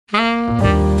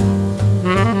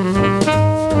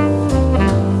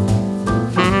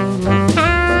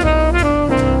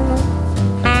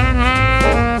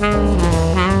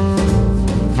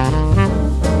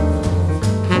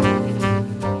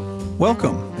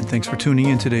and thanks for tuning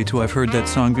in today to I've Heard That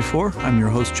Song Before. I'm your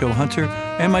host, Joe Hunter,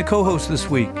 and my co-host this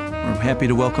week. We're happy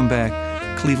to welcome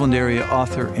back Cleveland area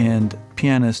author and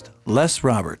pianist Les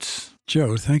Roberts.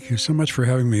 Joe, thank you so much for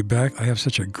having me back. I have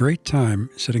such a great time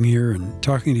sitting here and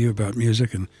talking to you about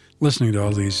music and listening to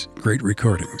all these great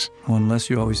recordings. Well, unless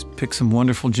you always pick some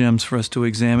wonderful gems for us to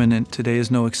examine, and today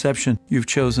is no exception. You've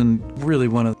chosen really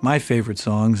one of my favorite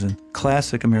songs and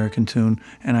classic American tune,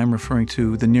 and I'm referring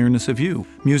to The Nearness of You,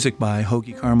 music by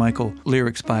Hoagy Carmichael,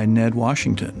 lyrics by Ned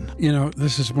Washington. You know,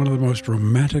 this is one of the most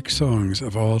romantic songs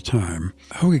of all time.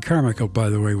 Hoagy Carmichael, by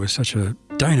the way, was such a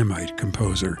dynamite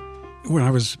composer. When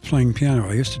I was playing piano,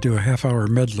 I used to do a half-hour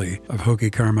medley of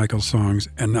Hoagy Carmichael songs,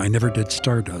 and I never did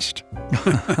Stardust.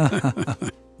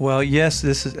 Well, yes,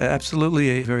 this is absolutely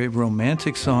a very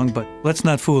romantic song, but let's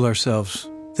not fool ourselves.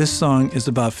 This song is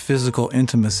about physical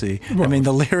intimacy. Well, I mean,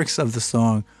 the lyrics of the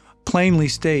song plainly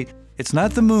state, it's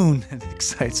not the moon that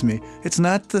excites me. It's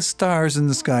not the stars in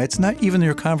the sky. It's not even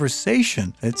your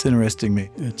conversation that's interesting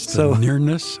me. It's the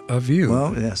nearness of you.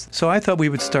 Well, yes. So I thought we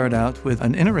would start out with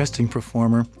an interesting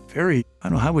performer. I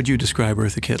don't know, how would you describe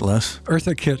Eartha Kitt, Les?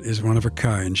 Eartha Kitt is one of a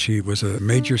kind. She was a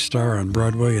major star on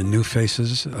Broadway in New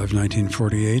Faces of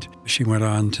 1948. She went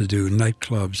on to do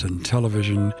nightclubs and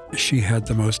television. She had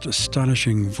the most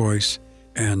astonishing voice,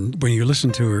 and when you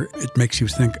listen to her, it makes you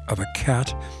think of a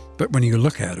cat. But when you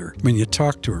look at her, when you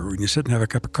talk to her, when you sit and have a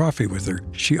cup of coffee with her,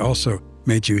 she also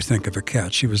made you think of a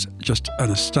cat. She was just an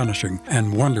astonishing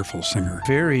and wonderful singer.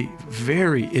 Very,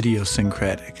 very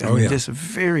idiosyncratic. I mean, just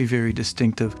very, very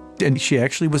distinctive. And she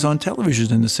actually was on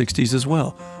television in the 60s as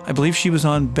well. I believe she was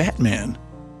on Batman.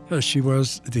 She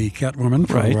was the Catwoman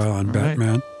for a while on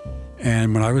Batman.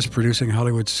 And when I was producing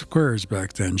Hollywood Squares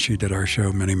back then, she did our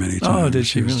show many, many times. Oh, did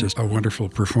she She was really? just a wonderful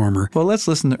performer. Well, let's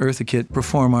listen to Eartha Kitt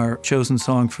perform our chosen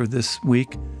song for this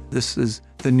week. This is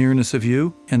The Nearness of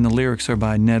You, and the lyrics are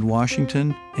by Ned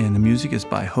Washington, and the music is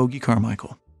by Hoagy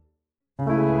Carmichael.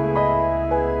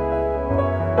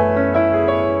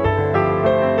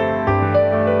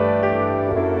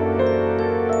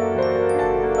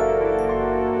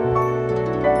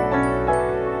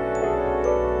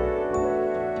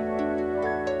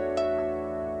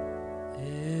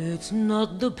 It's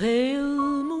not the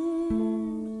pale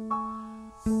moon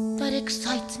that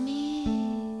excites me,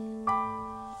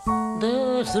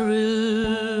 that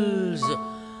thrills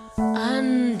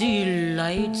and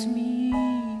delights me.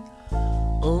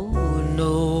 Oh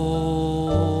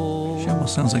no, She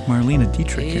almost sounds like Marlene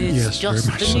Dietrich here. it's Yes, very just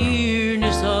much the so.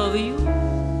 nearness of you.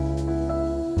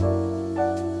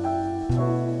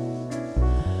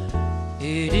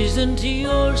 It isn't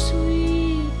your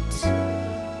sweet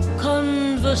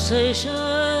conversation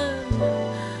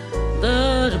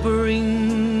that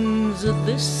brings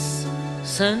this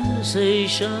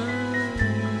sensation.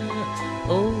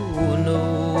 Oh no,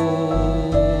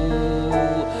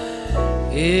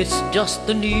 it's just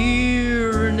the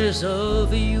nearness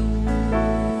of you.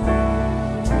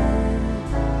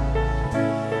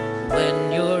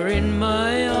 When you're in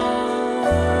my arms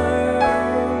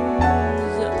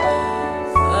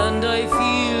and I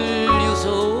feel you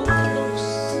so close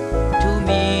to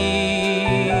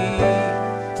me,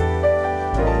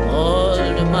 all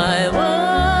my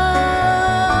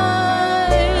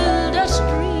wildest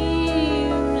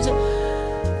dreams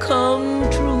come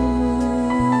true.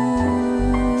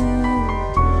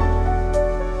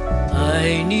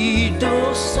 I need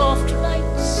those soft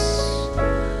lights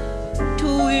to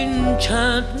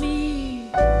enchant me.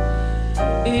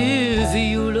 If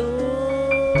you'll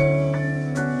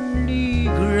only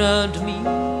grant me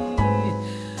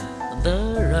the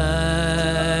right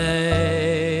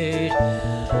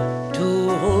to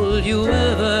hold you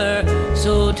ever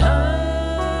so tight,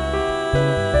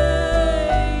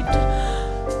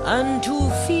 and to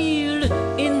feel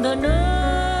in the night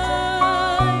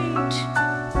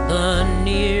the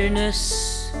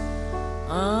nearness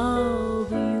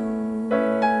of you.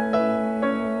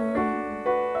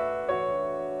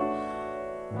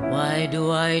 Why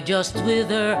do I just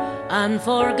wither and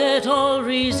forget all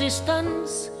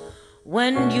resistance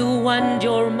when you and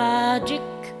your magic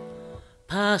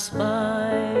pass by?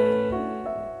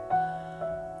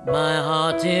 My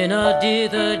heart in a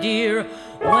dither, dear,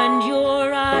 when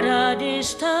you're at a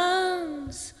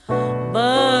distance,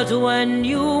 but when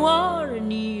you are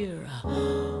near,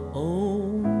 oh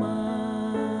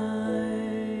my.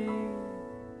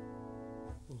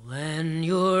 When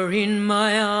you're in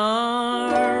my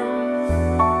arms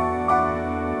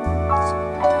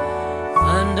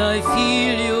and I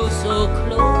feel you so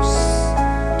close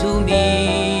to me,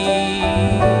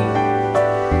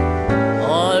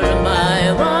 all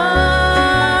my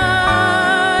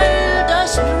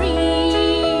wildest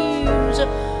dreams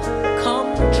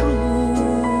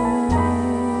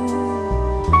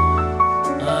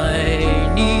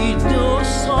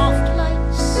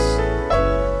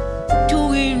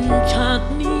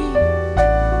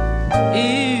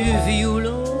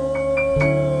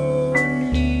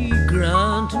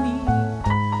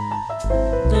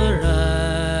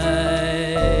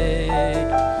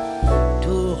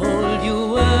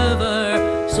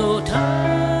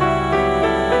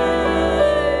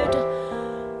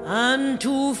and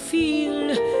to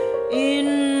feel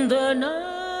in the night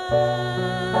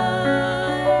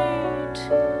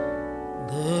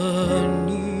the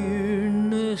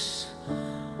nearness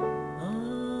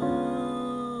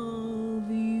of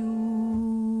you.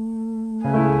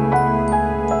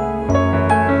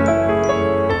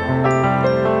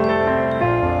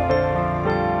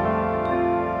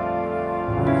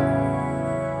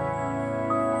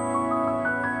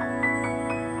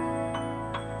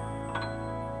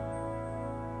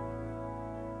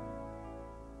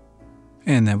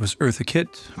 And that was Eartha Kitt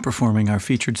performing our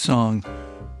featured song,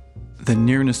 The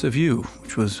Nearness of You,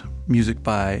 which was music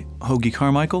by Hoagy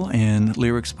Carmichael and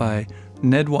lyrics by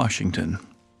Ned Washington.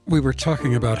 We were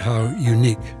talking about how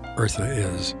unique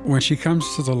Eartha is. When she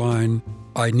comes to the line,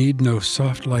 I need no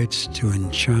soft lights to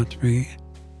enchant me,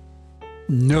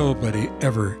 nobody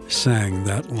ever sang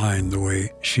that line the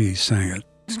way she sang it.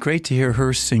 It's great to hear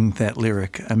her sing that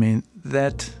lyric. I mean,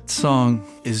 that song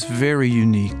is very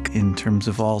unique in terms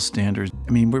of all standards.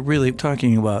 I mean, we're really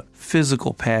talking about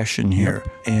physical passion here.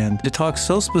 Yep. And to talk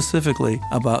so specifically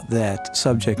about that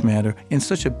subject matter in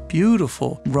such a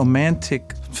beautiful,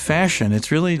 romantic fashion,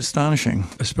 it's really astonishing.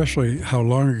 Especially how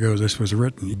long ago this was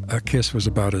written. A Kiss was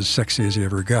about as sexy as he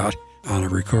ever got on a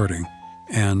recording.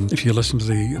 And if you listen to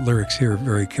the lyrics here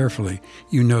very carefully,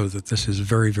 you know that this is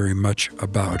very, very much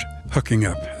about hooking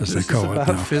up, as they call it now.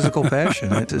 It's about physical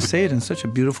passion. And to say it in such a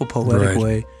beautiful, poetic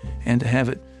way, and to have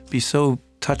it be so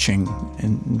touching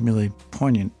and really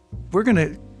poignant. We're going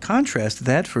to contrast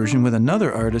that version with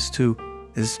another artist who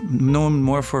is known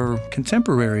more for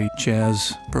contemporary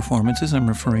jazz performances. I'm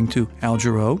referring to Al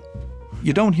Jarreau.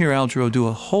 You don't hear Al Jarreau do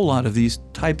a whole lot of these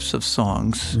types of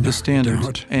songs, the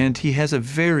standards. And he has a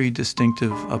very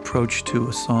distinctive approach to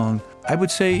a song. I would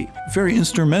say very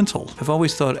instrumental. I've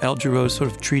always thought Al Jarreau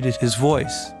sort of treated his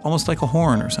voice almost like a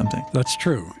horn or something. That's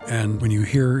true. And when you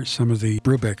hear some of the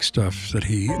Brubeck stuff that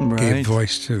he gave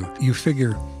voice to, you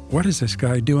figure, what is this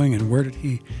guy doing and where did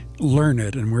he learn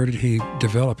it and where did he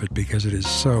develop it? Because it is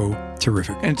so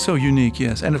terrific. And so unique,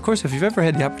 yes. And of course, if you've ever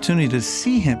had the opportunity to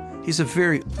see him, he's a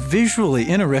very visually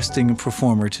interesting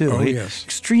performer, too. Oh, yes.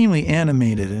 Extremely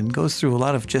animated and goes through a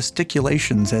lot of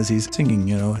gesticulations as he's singing,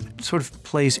 you know. Sort of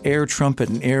plays air trumpet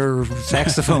and air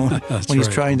saxophone when he's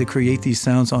trying to create these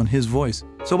sounds on his voice.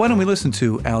 So why don't we listen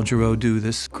to Al Jarreau do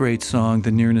this great song,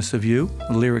 The Nearness of You,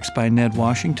 lyrics by Ned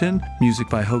Washington, music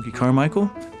by Hoagy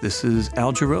Carmichael. This is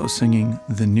Al Jarreau singing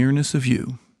The Nearness of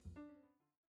You.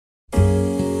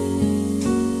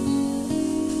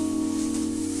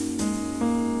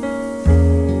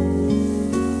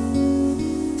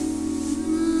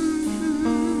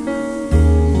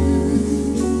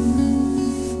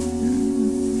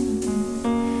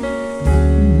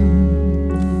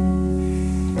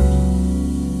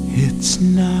 It's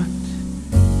not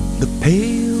the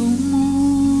pale moon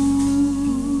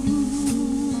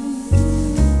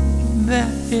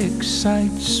that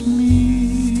excites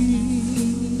me,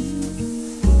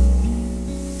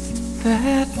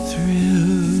 that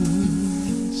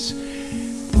thrills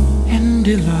and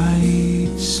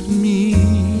delights me.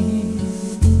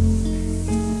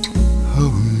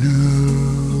 Oh no,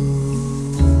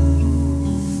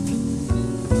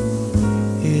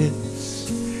 it's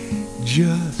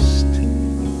just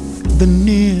the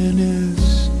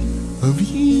nearness of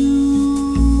you.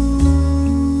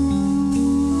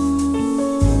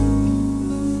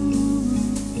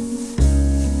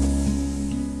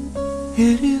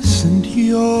 It isn't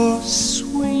your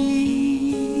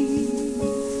sweet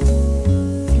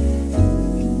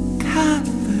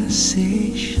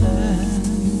conversation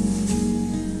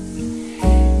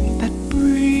that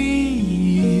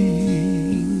brings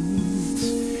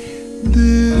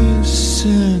this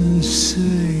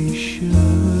sensation.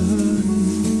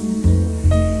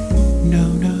 No,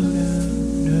 no, no,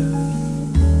 no,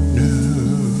 no.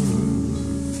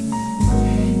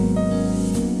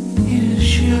 It is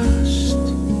just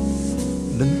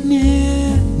the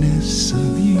nearness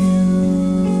of you.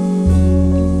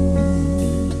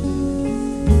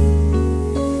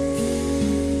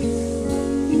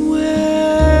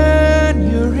 When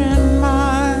you're in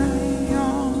my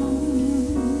arms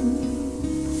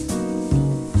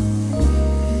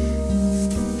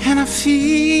and I feel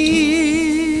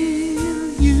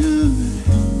you,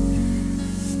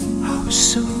 oh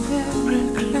so very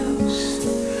close,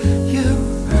 you're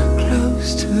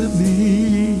close to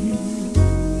me,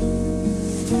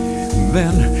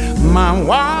 then my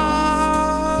wildest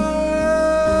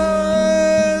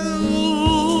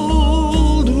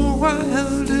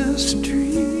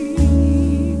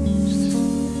dreams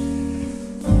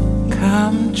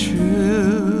come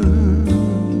true.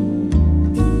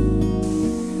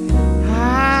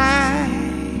 I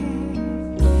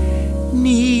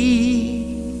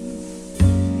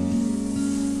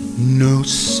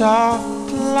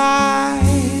soft lights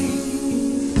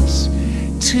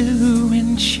to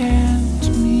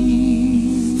enchant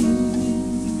me.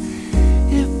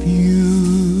 If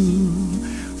you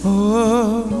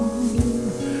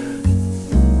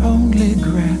only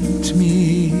grant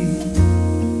me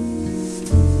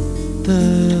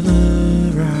the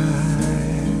right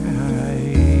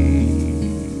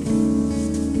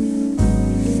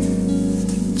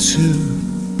to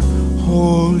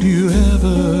hold you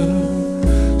ever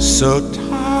so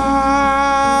tight,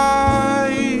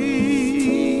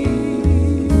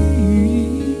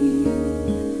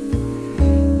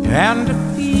 and to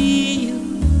feel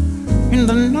in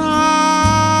the night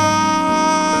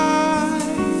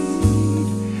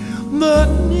the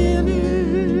nearness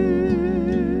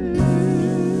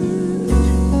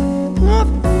of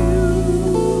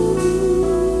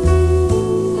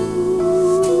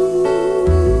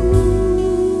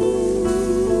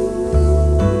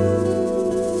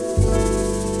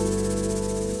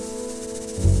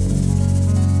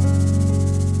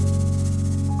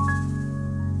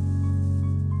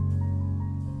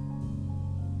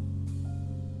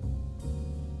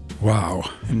Wow.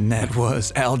 And that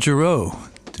was Al Jarreau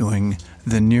doing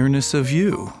The Nearness of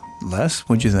You. Les,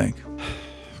 what'd you think?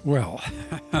 Well,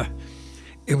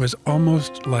 it was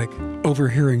almost like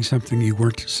overhearing something you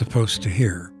weren't supposed to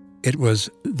hear. It was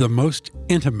the most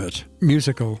intimate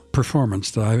musical performance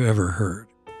that I've ever heard.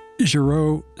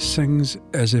 Jarreau sings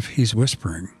as if he's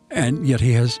whispering, and yet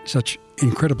he has such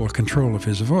incredible control of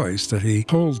his voice that he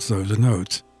holds those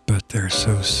notes, but they're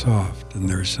so soft and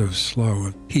they're so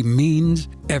slow. He means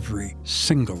every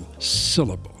single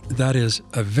syllable. That is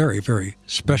a very, very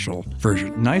special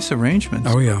version. Nice arrangements.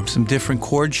 Oh, yeah. Some different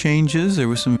chord changes. There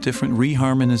were some different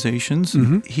reharmonizations.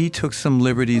 Mm-hmm. He took some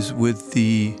liberties with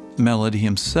the melody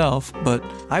himself, but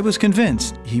I was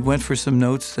convinced. He went for some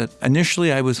notes that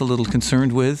initially I was a little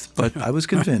concerned with, but I was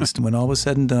convinced. When all was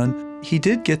said and done, he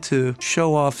did get to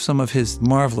show off some of his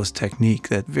marvelous technique,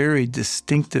 that very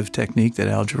distinctive technique that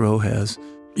Al Jarreau has.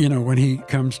 You know, when he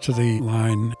comes to the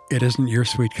line, "It isn't your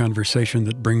sweet conversation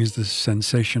that brings the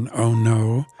sensation, oh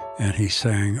no," and he's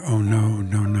saying, "Oh no,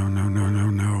 no, no, no, no, no,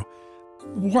 no."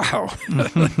 Wow.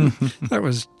 That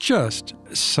was just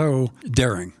so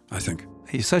daring, I think.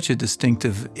 He's such a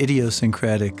distinctive,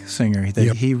 idiosyncratic singer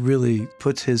that he really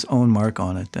puts his own mark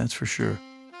on it, that's for sure.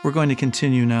 We're going to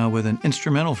continue now with an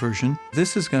instrumental version.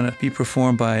 This is going to be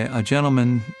performed by a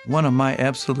gentleman, one of my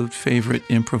absolute favorite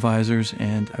improvisers,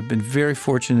 and I've been very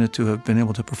fortunate to have been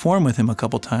able to perform with him a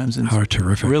couple times. And How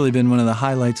terrific. It's really been one of the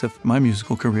highlights of my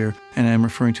musical career, and I'm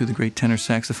referring to the great tenor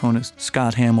saxophonist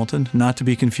Scott Hamilton, not to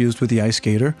be confused with the ice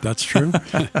skater. That's true.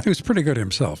 He was pretty good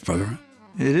himself, by the way.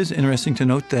 It is interesting to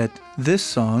note that this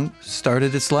song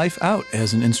started its life out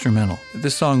as an instrumental.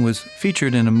 This song was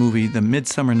featured in a movie, The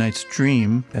Midsummer Night's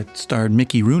Dream, that starred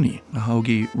Mickey Rooney.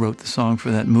 Hoagie wrote the song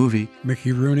for that movie.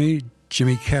 Mickey Rooney,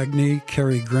 Jimmy Cagney,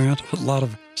 Cary Grant, a lot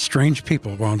of strange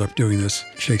people wound up doing this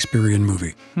Shakespearean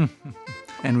movie. And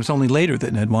it was only later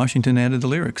that Ned Washington added the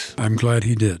lyrics. I'm glad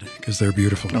he did, because they're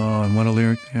beautiful. Oh, and what a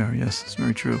lyric they are. Yes, it's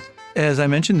very true. As I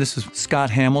mentioned, this is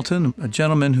Scott Hamilton, a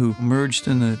gentleman who emerged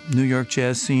in the New York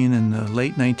jazz scene in the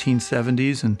late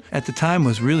 1970s, and at the time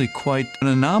was really quite an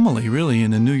anomaly, really,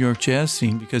 in the New York jazz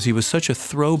scene, because he was such a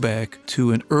throwback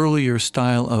to an earlier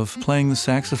style of playing the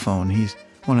saxophone. He's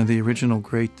one of the original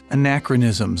great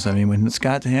anachronisms. I mean, when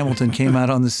Scott Hamilton came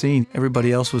out on the scene,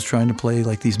 everybody else was trying to play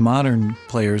like these modern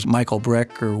players, Michael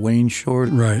Breck or Wayne Short.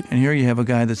 Right. And here you have a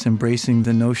guy that's embracing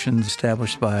the notions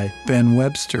established by Ben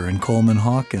Webster and Coleman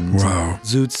Hawkins. Wow. And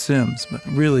Zoot Sims. But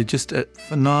really just a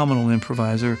phenomenal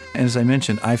improviser. And as I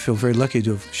mentioned, I feel very lucky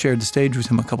to have shared the stage with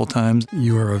him a couple times.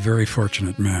 You are a very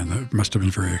fortunate man. That must have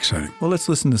been very exciting. Well, let's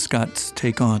listen to Scott's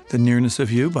take on The Nearness of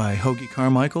You by Hoagie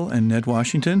Carmichael and Ned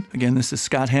Washington. Again, this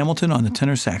is Scott Hamilton on the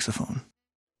tenor saxophone.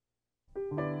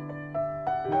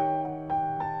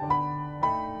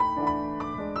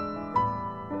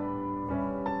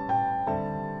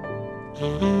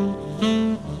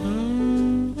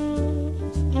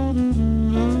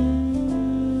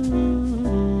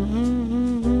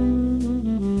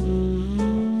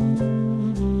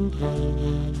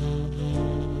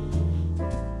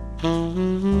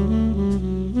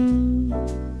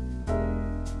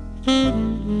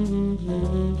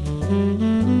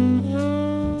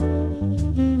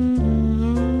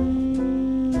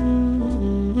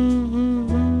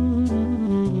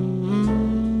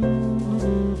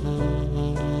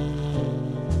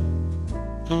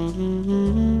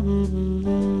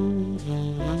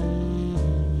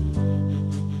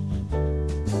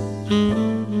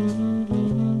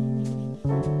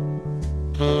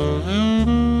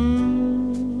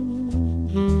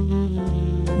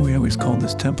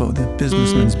 up-tempo, the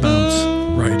businessman's bounce.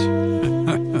 Right.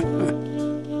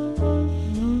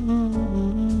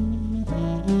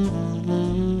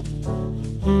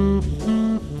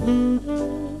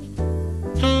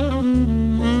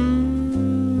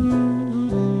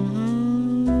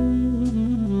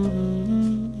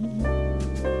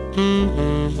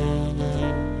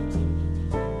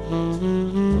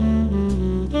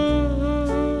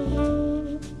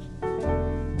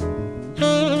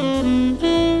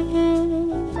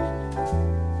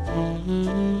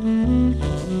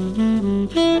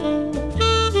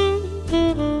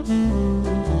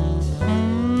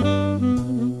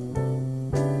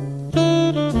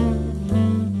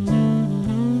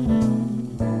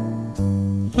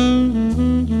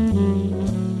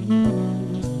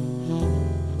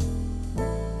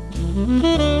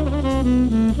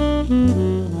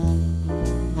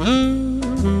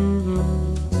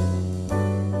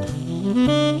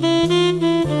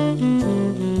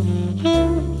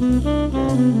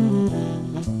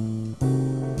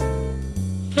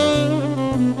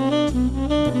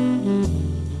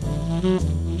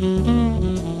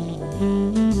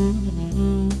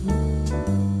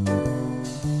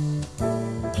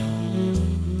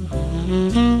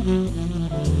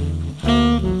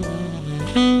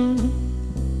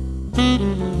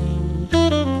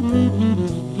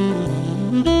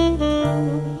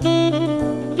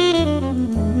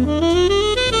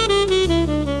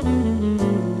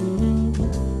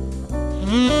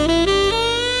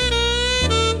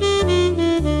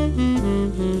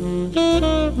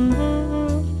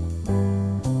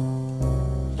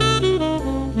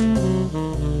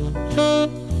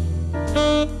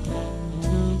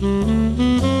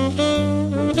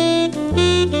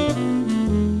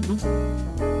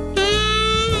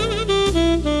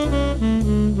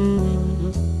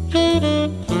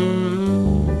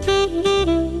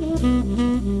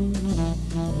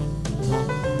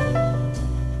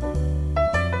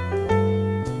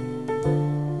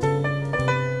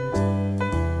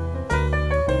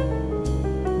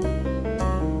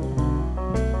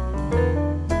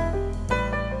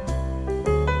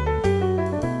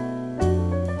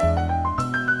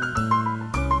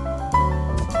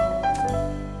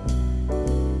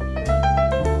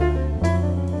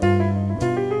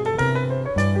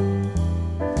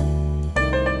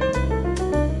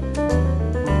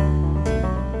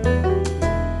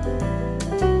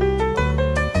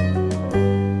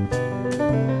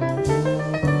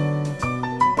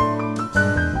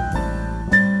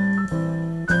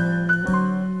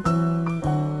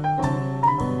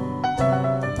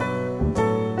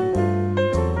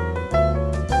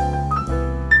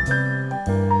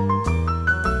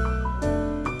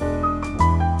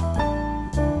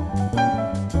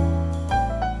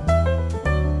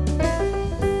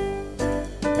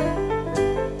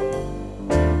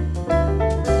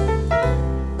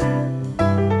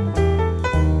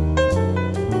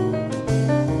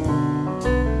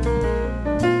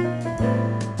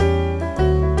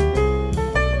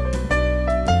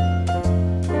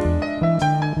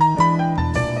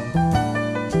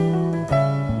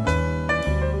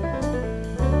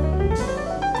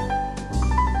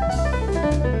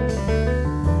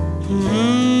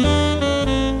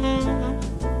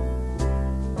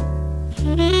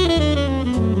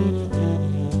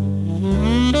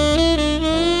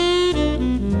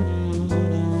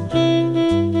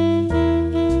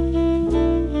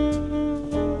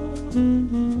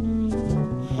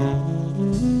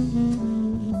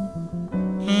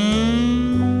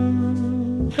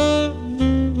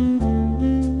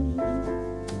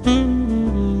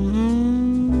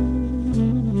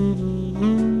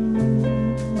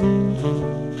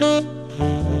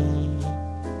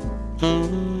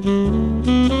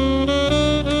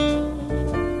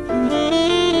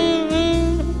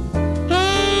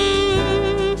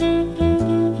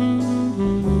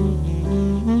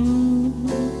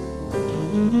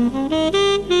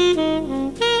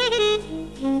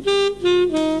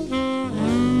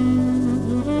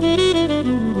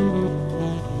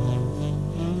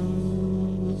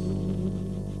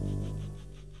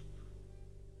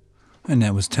 And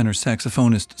that was tenor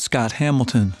saxophonist Scott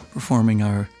Hamilton performing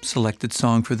our selected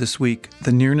song for this week,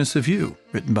 The Nearness of You,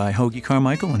 written by Hoagy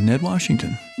Carmichael and Ned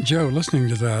Washington. Joe, listening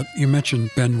to that, you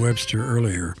mentioned Ben Webster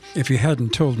earlier. If you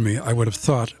hadn't told me, I would have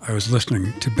thought I was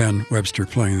listening to Ben Webster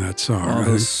playing that song. All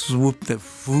the swoop, the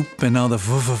whoop, and all the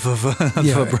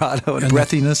vibrato and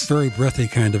breathiness. Very breathy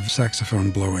kind of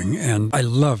saxophone blowing. And I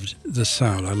loved the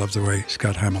sound. I loved the way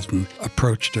Scott Hamilton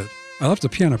approached it. I love the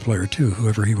piano player, too,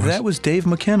 whoever he was. That was Dave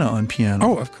McKenna on piano.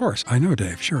 Oh, of course. I know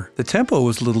Dave, sure. The tempo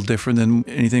was a little different than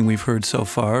anything we've heard so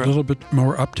far. A little bit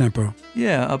more up-tempo.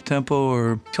 Yeah, up-tempo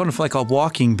or kind of like a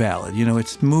walking ballad. You know,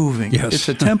 it's moving. Yes. It's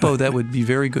a tempo that would be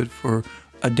very good for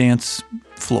a dance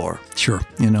floor. Sure.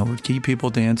 You know, would keep people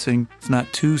dancing. It's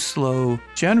not too slow.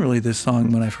 Generally, this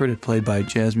song, when I've heard it played by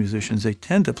jazz musicians, they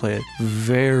tend to play it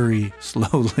very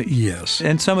slowly. Yes.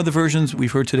 And some of the versions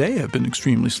we've heard today have been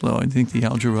extremely slow. I think the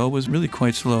Al Jarreau was really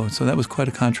quite slow, so that was quite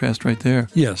a contrast right there.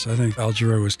 Yes, I think Al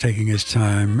Jarreau was taking his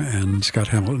time and Scott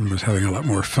Hamilton was having a lot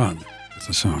more fun with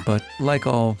the song. But like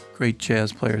all great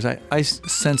jazz players, I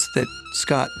sensed that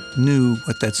Scott knew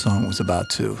what that song was about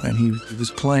too, and he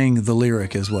was playing the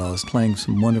lyric as well as playing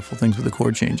some wonderful things with the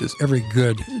chord changes. Every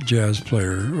good jazz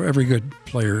player, every good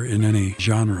player in any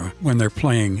genre, when they're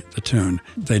playing the tune,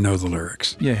 they know the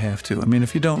lyrics. You have to. I mean,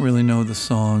 if you don't really know the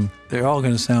song, they're all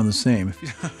going to sound the same. If you,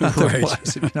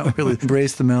 otherwise, if you don't really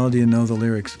embrace the melody and know the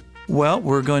lyrics. Well,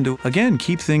 we're going to, again,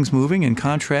 keep things moving in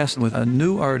contrast with a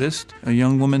new artist, a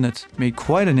young woman that's made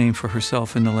quite a name for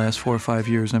herself in the last 4 or 5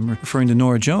 years. I'm referring to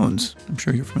Norah Jones. I'm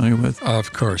sure you're familiar with.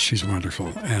 Of course, she's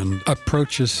wonderful and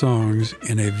approaches songs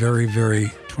in a very,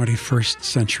 very 21st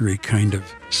century kind of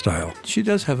style. She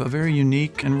does have a very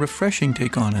unique and refreshing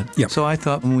take on it. Yep. So I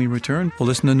thought when we return, we'll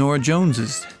listen to Norah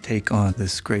Jones's take on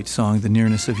this great song, The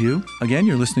Nearness of You. Again,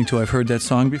 you're listening to I've Heard That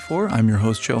Song Before. I'm your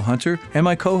host, Joe Hunter, and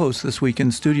my co-host this week in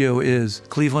the studio is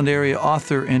Cleveland area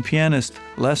author and pianist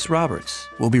Les Roberts.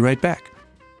 We'll be right back.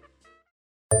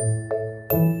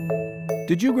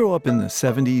 Did you grow up in the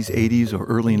 70s, 80s, or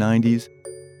early 90s?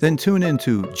 Then tune in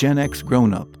to Gen X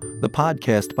Grown Up, the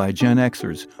podcast by Gen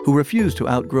Xers who refuse to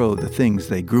outgrow the things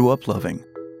they grew up loving.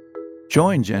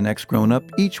 Join Gen X Grown Up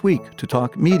each week to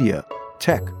talk media,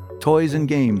 tech, toys, and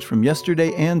games from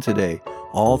yesterday and today,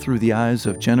 all through the eyes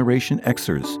of Generation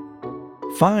Xers.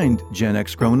 Find Gen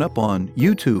X Grown Up on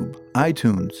YouTube,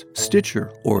 iTunes,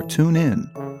 Stitcher, or TuneIn.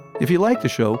 If you like the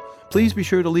show, please be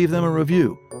sure to leave them a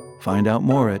review. Find out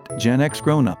more at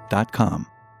genxgrownup.com.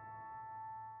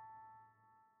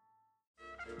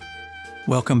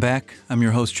 Welcome back. I'm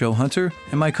your host, Joe Hunter,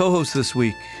 and my co-host this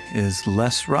week is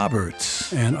Les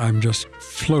Roberts. And I'm just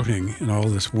floating in all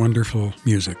this wonderful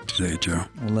music today, Joe.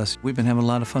 Well, Les, we've been having a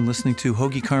lot of fun listening to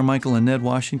Hoagy Carmichael and Ned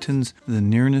Washington's The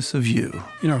Nearness of You.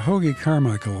 You know, Hoagy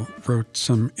Carmichael wrote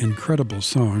some incredible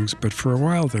songs, but for a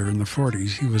while there in the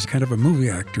 40s, he was kind of a movie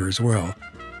actor as well.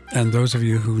 And those of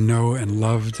you who know and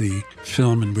love the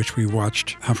film in which we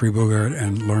watched Humphrey Bogart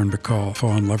and Lauren Bacall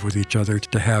fall in love with each other,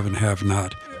 To Have and Have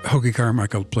Not, Hoagy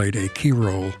Carmichael played a key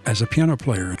role as a piano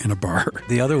player in a bar.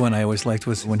 The other one I always liked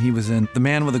was when he was in The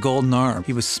Man with a Golden Arm.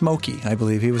 He was Smokey, I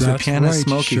believe. He was That's a pianist, right,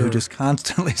 Smokey, sure. who just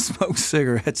constantly smoked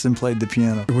cigarettes and played the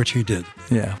piano. Which he did.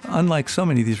 Yeah. Unlike so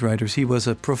many of these writers, he was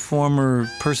a performer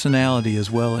personality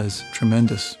as well as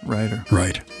tremendous writer.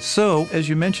 Right. So, as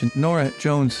you mentioned, Norah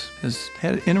Jones has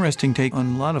had an interesting take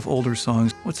on a lot of older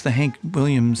songs. What's the Hank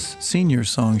Williams Sr.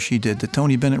 song she did that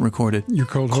Tony Bennett recorded? Your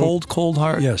Cold Hope? Cold, Cold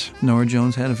Heart. Yes. Norah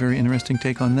Jones had a very interesting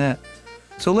take on that.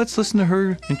 So let's listen to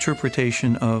her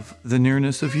interpretation of The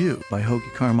Nearness of You by Hoagy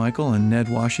Carmichael and Ned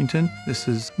Washington. This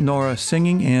is Norah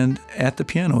singing and at the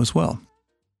piano as well.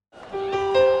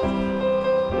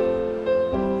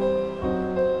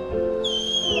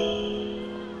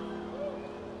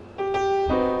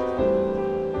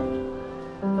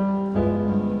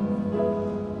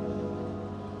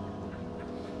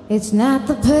 It's not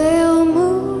the pale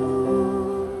moon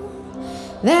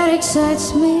that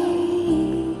excites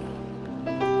me,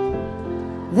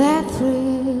 that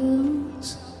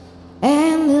thrills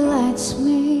and delights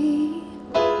me.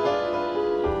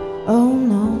 Oh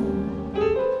no,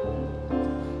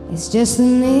 it's just the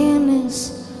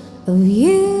nearness of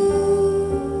you.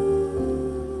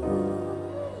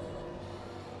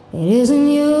 It isn't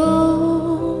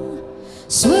your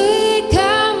sweet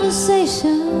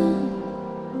conversation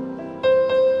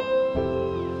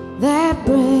that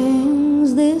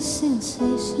brings this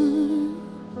sensation.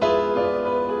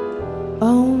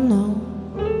 Oh no,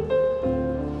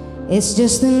 it's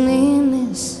just the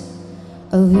nearness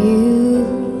of you.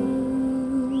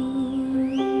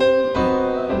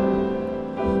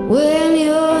 When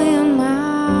you're in my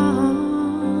arms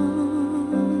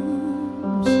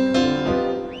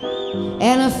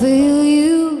and I feel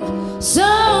you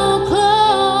so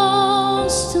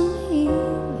close to me,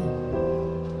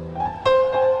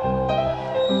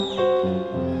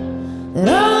 that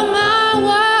all my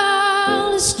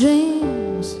wildest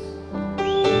dreams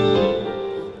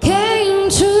came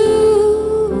true.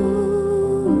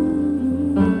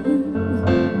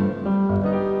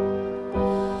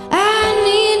 I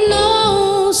need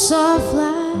no soft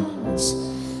lights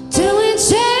to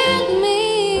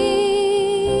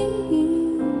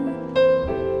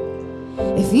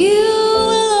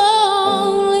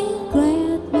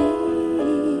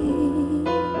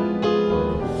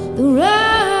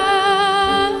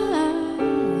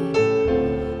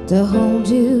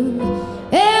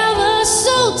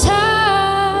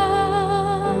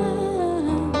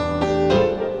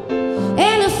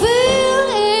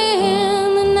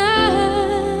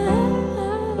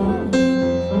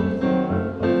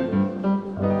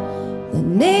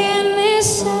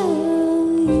nearness of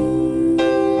you.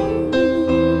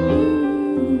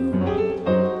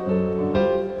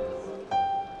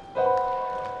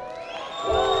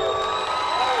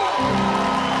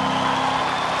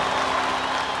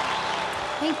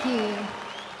 Thank you.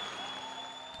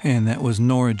 And that was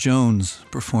Nora Jones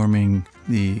performing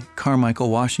the Carmichael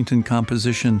Washington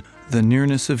composition, The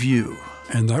Nearness of You.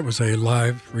 And that was a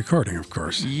live recording, of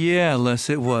course. Yeah, Les,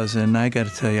 it was. And I got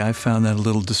to tell you, I found that a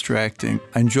little distracting.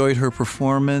 I enjoyed her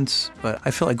performance, but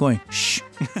I felt like going, shh.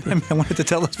 I wanted to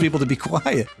tell those people to be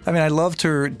quiet. I mean, I loved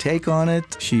her take on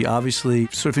it. She obviously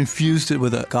sort of infused it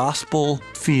with a gospel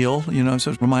feel, sort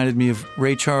of reminded me of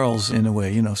Ray Charles in a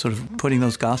way, sort of putting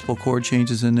those gospel chord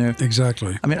changes in there.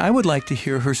 Exactly. I mean, I would like to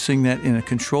hear her sing that in a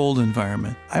controlled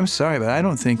environment. I'm sorry, but I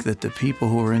don't think that the people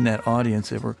who were in that audience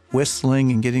that were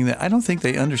whistling and getting that, I don't think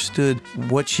they understood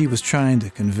what she was trying to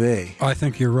convey. I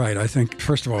think you're right. I think,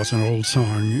 first of all, it's an old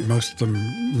song. Most of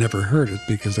them never heard it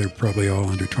because they were probably all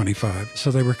under 25.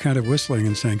 So they were kind of whistling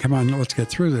and saying, come on, let's get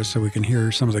through this so we can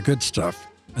hear some of the good stuff.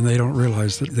 And they don't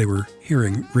realize that they were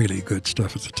hearing really good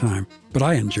stuff at the time. But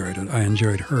I enjoyed it. I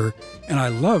enjoyed her. And I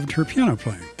loved her piano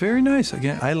playing. Very nice.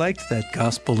 Again, I liked that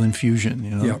gospel infusion,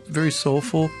 Yep. Very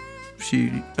soulful.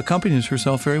 She accompanies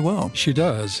herself very well. She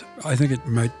does. I think it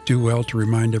might do well to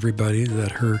remind everybody that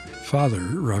her father,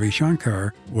 Ravi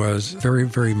Shankar, was very,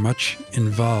 very much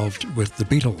involved with the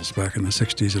Beatles back in the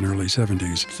 60s and early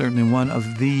 70s. Certainly one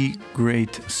of the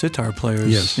great sitar players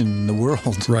Yes. in the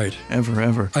world. Right.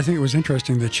 Ever. I think it was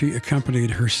interesting that she accompanied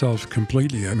herself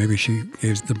completely. Maybe she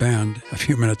gave the band a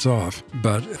few minutes off,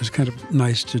 but it was kind of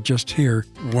nice to just hear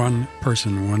one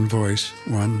person, one voice,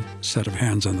 one set of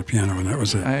hands on the piano, and that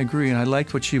was it. I agree, and I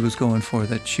liked what she was going for,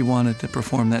 that she wanted to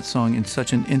perform that song in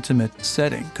such an intimate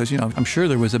setting. Because, I'm sure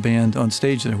there was a band on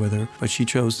stage there with her, but she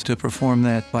chose to perform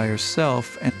that by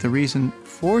herself. And the reason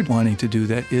for wanting to do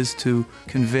that is to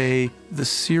convey the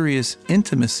serious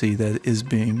intimacy that is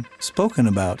being spoken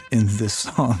about in this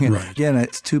song. And Right. again,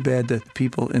 it's too bad that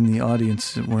people in the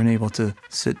audience weren't able to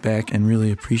sit back and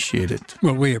really appreciate it.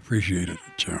 Well, we appreciated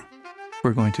it, Joe.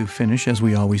 We're going to finish, as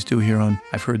we always do here on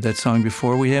I've Heard That Song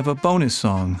Before. We have a bonus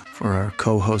song for our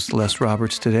co-host Les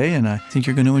Roberts today, and I think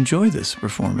you're going to enjoy this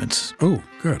performance. Oh,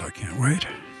 good. I can't wait.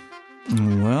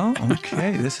 Well,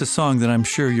 okay. This is a song that I'm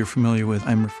sure you're familiar with.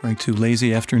 I'm referring to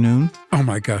Lazy Afternoon. Oh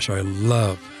my gosh, I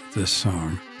love this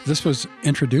song. This was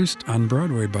introduced on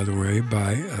Broadway, by the way,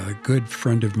 by a good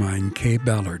friend of mine, Kay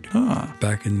Ballard,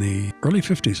 back in the early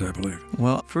 50s, I believe.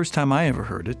 Well, first time I ever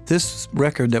heard it. This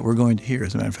record that we're going to hear,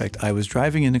 as a matter of fact, I was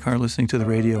driving in the car listening to the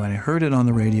radio, and I heard it on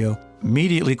the radio,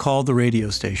 immediately called the radio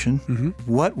station. Mm-hmm.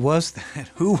 What was that?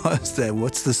 Who was that?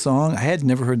 What's the song? I had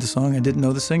never heard the song. I didn't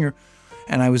know the singer.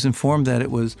 And I was informed that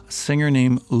it was a singer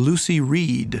named Lucy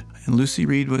Reed. And Lucy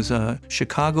Reed was a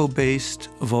Chicago-based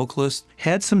vocalist,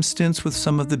 had some stints with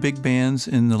some of the big bands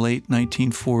in the late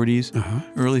 1940s,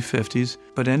 early 50s,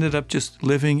 but ended up just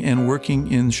living and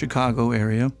working in the Chicago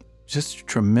area. Just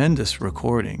tremendous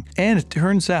recording. And it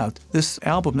turns out this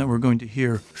album that we're going to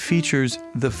hear features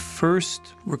the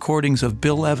first recordings of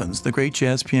Bill Evans, the great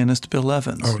jazz pianist Bill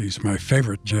Evans. Oh, he's my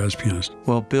favorite jazz pianist.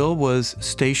 Well, Bill was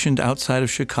stationed outside of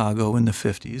Chicago in the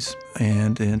 50s.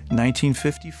 And in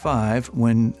 1955,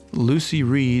 when Lucy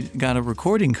Reed got a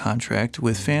recording contract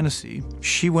with Fantasy,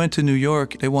 she went to New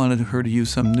York. They wanted her to use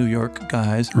some New York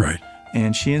guys. Right.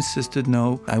 And she insisted,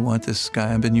 no, I want this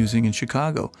guy I've been using in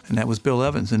Chicago. And that was Bill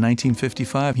Evans. In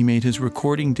 1955, he made his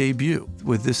recording debut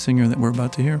with this singer that we're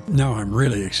about to hear. Now I'm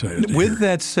really excited to With hear.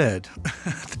 that said,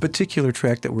 the particular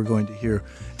track that we're going to hear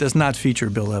does not feature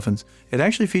Bill Evans. It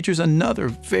actually features another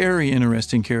very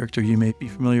interesting character you may be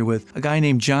familiar with, a guy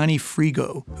named Johnny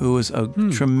Frigo, who was a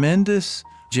tremendous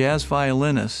jazz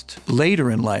violinist later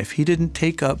in life. He didn't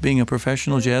take up being a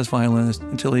professional jazz violinist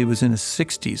until he was in his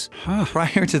 60s.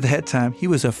 Prior to that time, he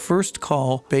was a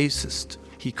first-call bassist.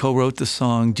 He co-wrote the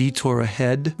song Detour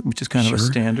Ahead, which is kind of a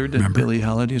standard that Billie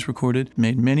Holiday has recorded,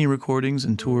 made many recordings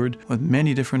and toured with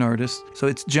many different artists. So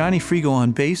it's Johnny Frigo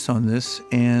on bass on this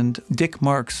and Dick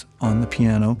Marks on the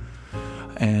piano.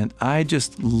 And I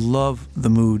just love the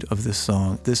mood of this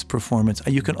song, this performance.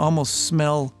 You can almost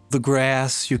smell the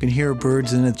grass. You can hear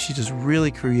birds in it. She just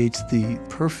really creates the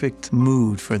perfect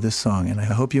mood for this song, and I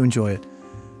hope you enjoy it.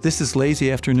 This is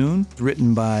Lazy Afternoon,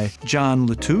 written by John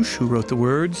Latouche, who wrote the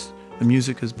words. The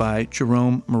music is by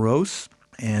Jerome Morose,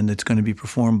 and it's going to be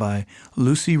performed by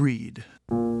Lucy Reed.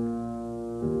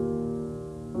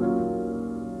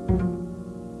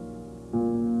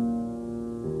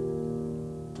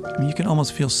 I mean, you can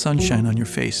almost feel sunshine on your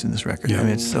face in this record. Yeah. I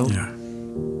mean, it's so... Yeah.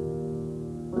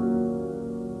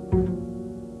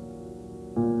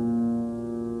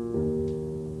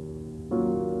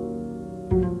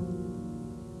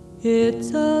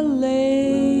 It's a lazy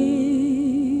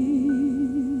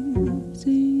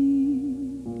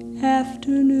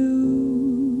afternoon,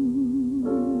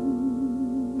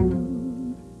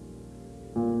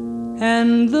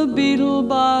 and the beetle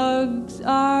bugs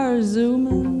are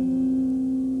zooming,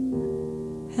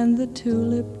 and the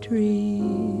tulip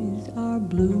trees are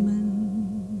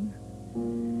blooming,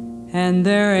 and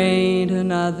there ain't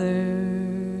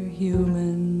another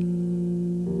human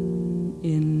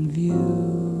in view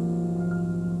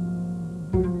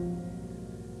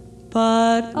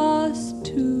but us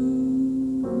two.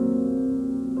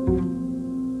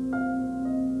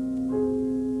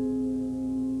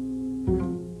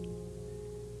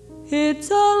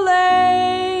 It's a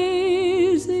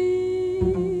lazy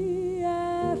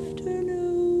afternoon,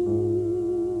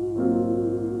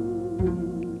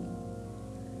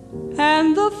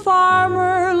 and the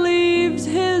farmer leaves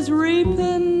his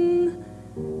reaping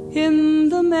in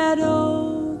the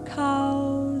meadow.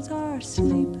 Cows are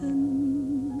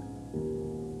sleeping,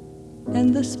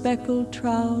 and the speckled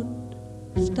trout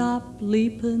stop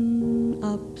leaping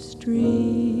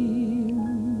upstream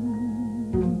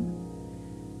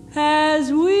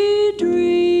as we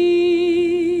dream.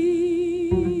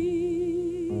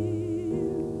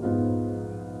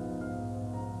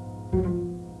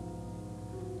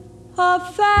 A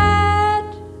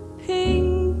fat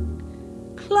pink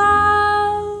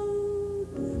cloud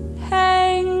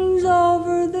hangs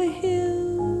over the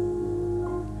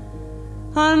hill,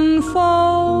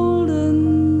 unfolding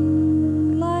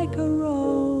like a rose.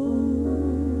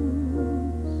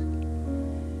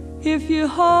 If you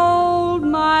hold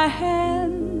my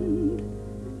hand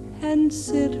and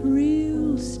sit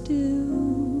real still,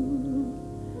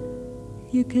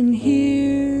 you can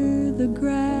hear the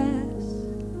grass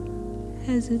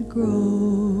as it grows.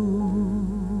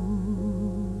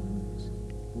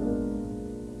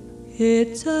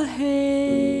 It's a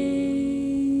hazy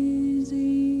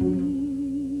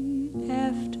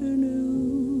afternoon,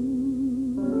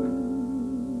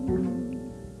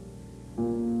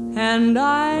 and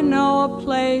I know a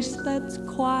place that's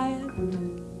quiet,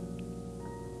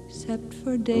 except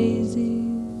for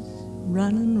daisies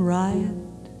running riot,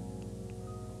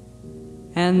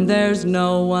 and there's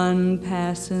no one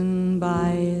passing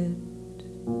by it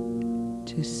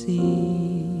to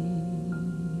see.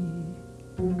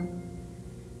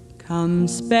 Come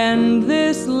spend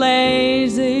this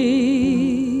lazy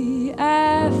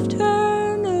afternoon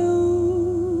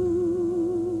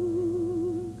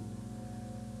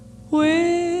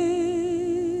with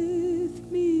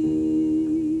me.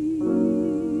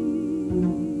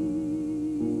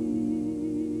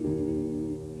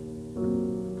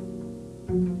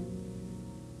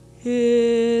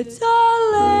 It's a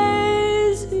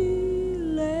lazy,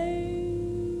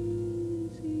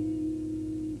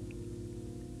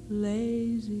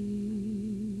 lazy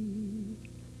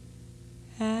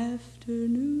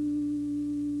afternoon.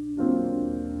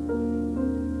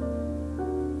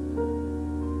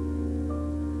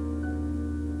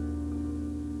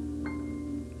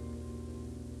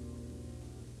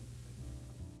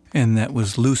 And that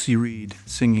was Lucy Reed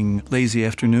singing Lazy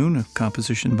Afternoon, a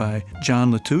composition by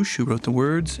John Latouche, who wrote the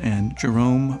words, and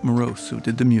Jerome Morose, who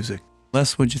did the music.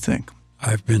 Les, what'd you think?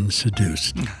 I've been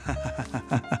seduced.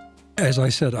 As I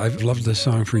said, I've loved this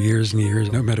song for years and years,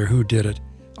 no matter who did it.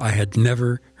 I had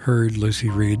never heard Lucy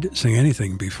Reed sing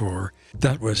anything before.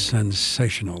 That was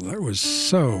sensational. That was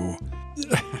so...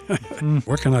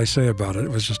 What can I say about it? It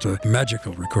was just a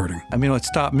magical recording. I mean, it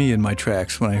stopped me in my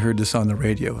tracks when I heard this on the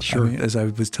radio. Sure. I mean, as I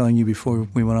was telling you before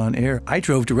we went on air, I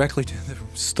drove directly to the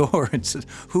store and said,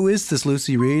 who is this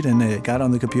Lucy Reed? And I got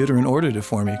on the computer and ordered it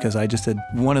for me because I just had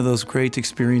one of those great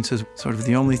experiences. Sort of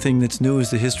the only thing that's new is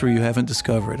the history you haven't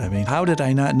discovered. I mean, how did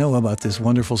I not know about this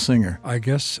wonderful singer? I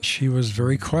guess she was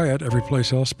very quiet every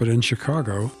place else but in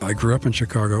Chicago. I grew up in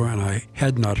Chicago and I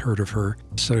had not heard of her.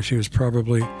 So she was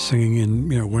probably singing in,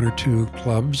 one or two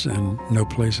clubs and no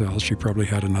place else. She probably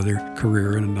had another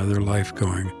career and another life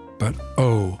going. But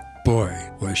oh boy,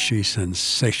 was she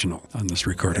sensational on this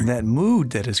recording. And that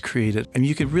mood that is created. I mean,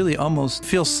 you could really almost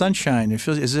feel sunshine. It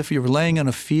feels as if you were laying on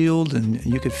a field and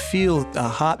you could feel a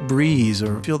hot breeze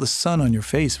or feel the sun on your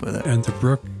face with it. And the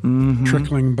brook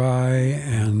trickling by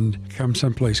and come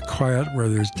someplace quiet where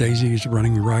there's daisies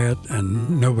running riot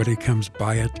and nobody comes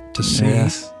by it to see.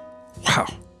 Yes. Wow.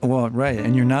 Well, right,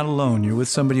 and you're not alone. You're with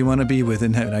somebody you want to be with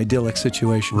in an idyllic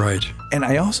situation. Right. And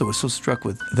I also was so struck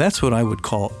with, that's what I would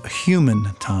call human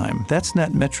time. That's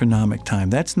not metronomic time.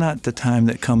 That's not the time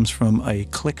that comes from a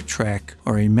click track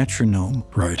or a metronome.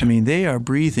 Right. I mean, they are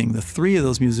breathing. The three of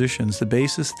those musicians, the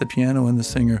bassist, the piano, and the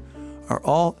singer, are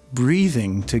all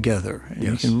breathing together. And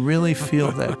Yes. You can really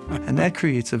feel that. And that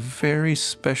creates a very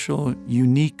special,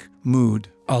 unique mood.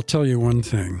 I'll tell you one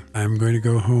thing. I'm going to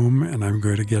go home and I'm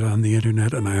going to get on the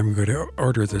internet and I'm going to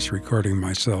order this recording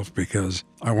myself because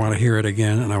I want to hear it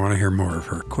again and I want to hear more of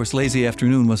her. Of course, Lazy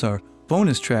Afternoon was our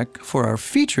bonus track for our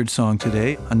featured song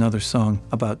today, another song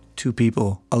about two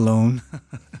people alone,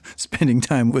 spending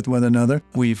time with one another.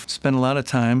 We've spent a lot of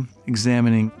time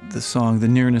examining the song, The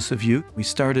Nearness of You. We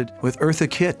started with Eartha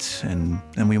Kitt, and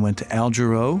then we went to Al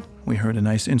Jarreau. We heard a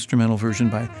nice instrumental version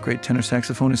by great tenor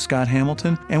saxophonist Scott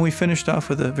Hamilton. And we finished off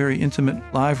with a very intimate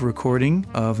live recording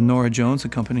of Norah Jones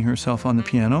accompanying herself on the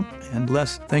piano. And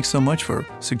Les, thanks so much for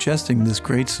suggesting this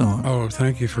great song. Oh,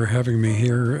 thank you for having me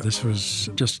here. This was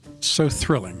just so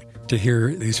thrilling to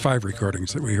hear these 5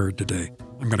 recordings that we heard today.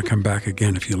 I'm going to come back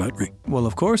again if you let me. Well,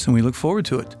 of course, and we look forward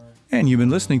to it. And you've been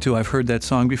listening to I've Heard That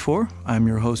Song Before. I'm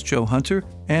your host, Joe Hunter,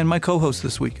 and my co-host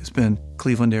this week has been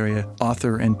Cleveland area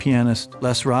author and pianist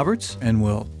Les Roberts, and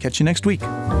we'll catch you next week.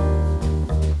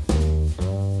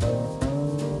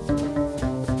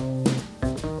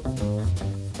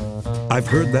 I've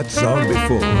Heard That Song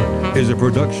Before is a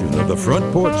production of the Front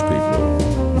Porch People.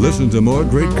 Listen to more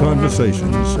great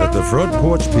conversations at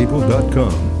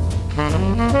thefrontporchpeople.com.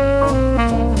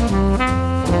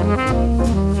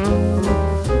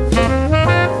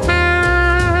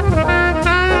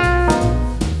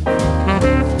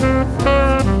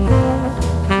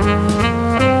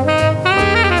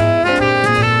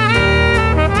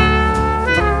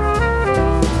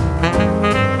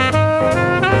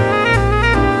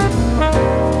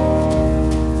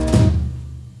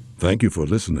 Thank you for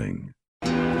listening.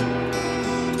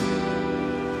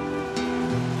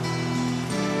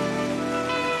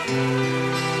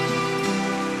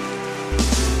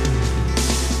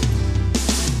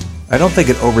 I don't think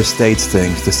it overstates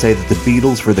things to say that the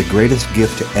Beatles were the greatest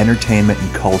gift to entertainment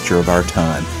and culture of our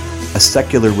time, a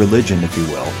secular religion, if you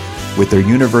will, with their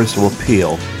universal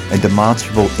appeal and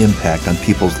demonstrable impact on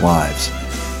people's lives.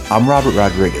 I'm Robert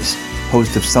Rodriguez,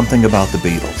 host of Something About the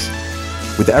Beatles.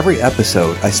 With every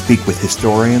episode, I speak with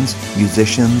historians,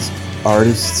 musicians,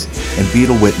 artists, and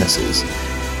Beatle witnesses,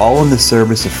 all in the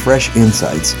service of fresh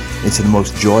insights into the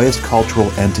most joyous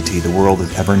cultural entity the world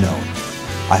has ever known.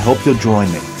 I hope you'll join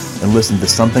me and listen to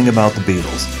Something About the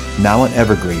Beatles, now on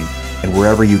Evergreen and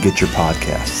wherever you get your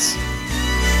podcasts.